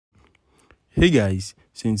Hey guys,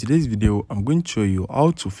 so in today's video I'm going to show you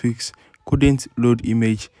how to fix couldn't load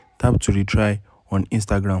image tap to retry on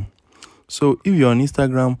Instagram. So if you're on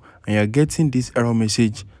Instagram and you're getting this error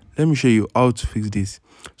message, let me show you how to fix this.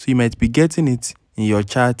 So you might be getting it in your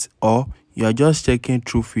chat, or you're just checking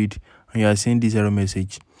through feed and you're seeing this error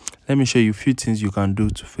message. Let me show you a few things you can do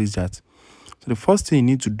to fix that. So the first thing you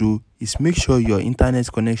need to do is make sure your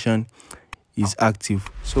internet connection is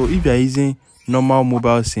active. So if you're using normal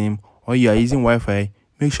mobile SIM or you are using Wi-Fi,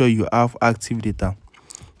 make sure you have active data.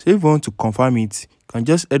 So if you want to confirm it, you can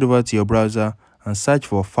just head over to your browser and search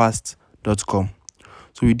for fast.com.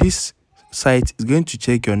 So with this site, it's going to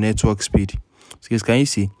check your network speed. So guys, can you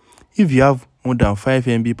see? If you have more than 5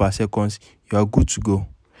 MB per second, you are good to go.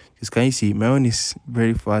 Guys, can you see? My own is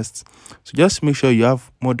very fast. So just make sure you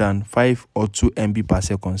have more than 5 or 2 MB per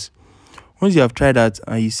second. Once you have tried that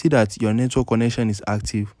and you see that your network connection is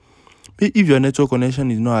active, if your network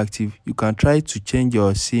connection is not active, you can try to change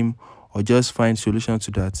your SIM or just find solution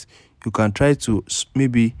to that. You can try to,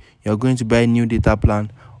 maybe you're going to buy a new data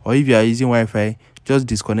plan, or if you are using Wi-Fi, just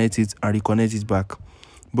disconnect it and reconnect it back.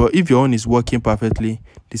 But if your own is working perfectly,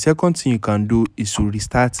 the second thing you can do is to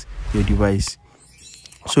restart your device.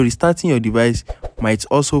 So restarting your device might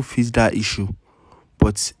also fix that issue,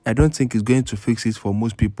 but I don't think it's going to fix it for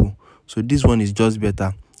most people. So this one is just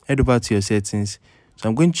better. Head over to your settings. So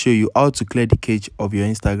I'm going to show you how to clear the cache of your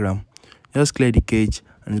Instagram. Just clear the cache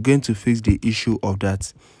and it's going to fix the issue of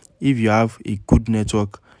that. If you have a good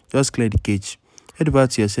network, just clear the cache. Head over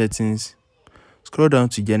to your settings, scroll down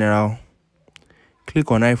to general, click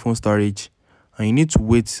on iPhone storage, and you need to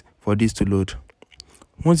wait for this to load.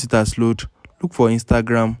 Once it has loaded, look for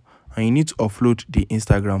Instagram and you need to upload the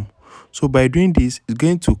Instagram. So by doing this, it's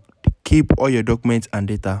going to keep all your documents and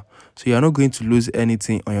data, so you are not going to lose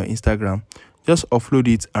anything on your Instagram. Just upload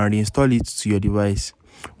it and reinstall it to your device.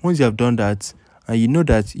 Once you have done that and you know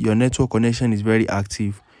that your network connection is very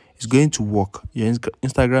active, it's going to work. Your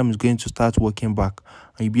Instagram is going to start working back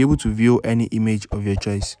and you'll be able to view any image of your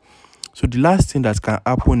choice. So the last thing that can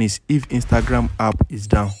happen is if Instagram app is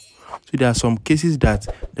down. So there are some cases that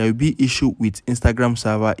there will be issue with Instagram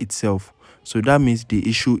server itself. So that means the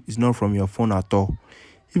issue is not from your phone at all.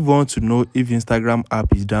 If you want to know if Instagram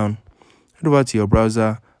app is down, head over to your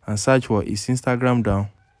browser and search for is Instagram down.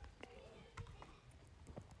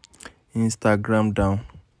 Instagram down.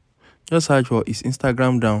 Just search for is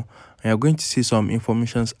Instagram down and you're going to see some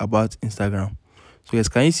information about Instagram. So guys,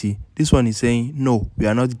 can you see? This one is saying no, we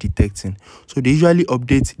are not detecting. So they usually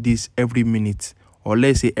update this every minute, or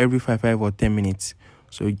let's say every 5 or 10 minutes.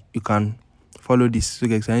 So you can follow this. So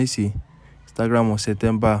guys, can you see? Instagram was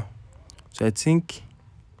September. So I think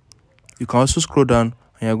you can also scroll down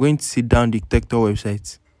and you're going to see down detector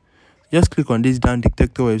website. Just click on this down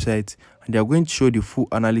detector website and they're going to show the full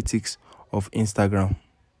analytics of Instagram.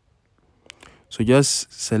 So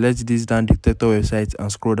just select this down detector website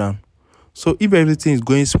and scroll down. So if everything is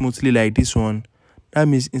going smoothly like this one, that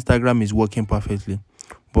means Instagram is working perfectly.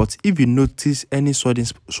 But if you notice any sudden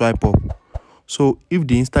swipe up, so if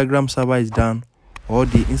the Instagram server is down or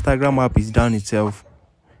the Instagram app is down itself,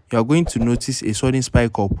 you are going to notice a sudden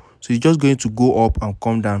spike up. So it's just going to go up and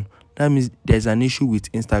come down. That means there's an issue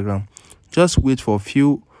with Instagram. Just wait for a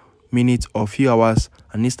few minutes or few hours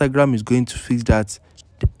and Instagram is going to fix that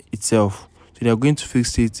itself. So they're going to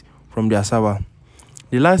fix it from their server.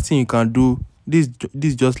 The last thing you can do, this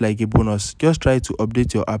is just like a bonus. Just try to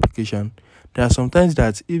update your application. There are sometimes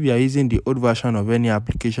that if you are using the old version of any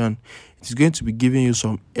application, it is going to be giving you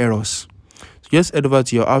some errors. So just head over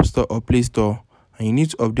to your App Store or Play Store and you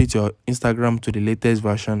need to update your Instagram to the latest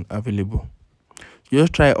version available.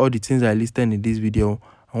 Just try all the things I listed in this video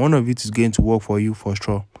and one of it is going to work for you for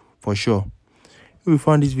sure. If you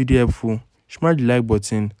found this video helpful, smash the like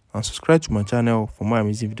button and subscribe to my channel for more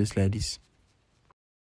amazing videos like this.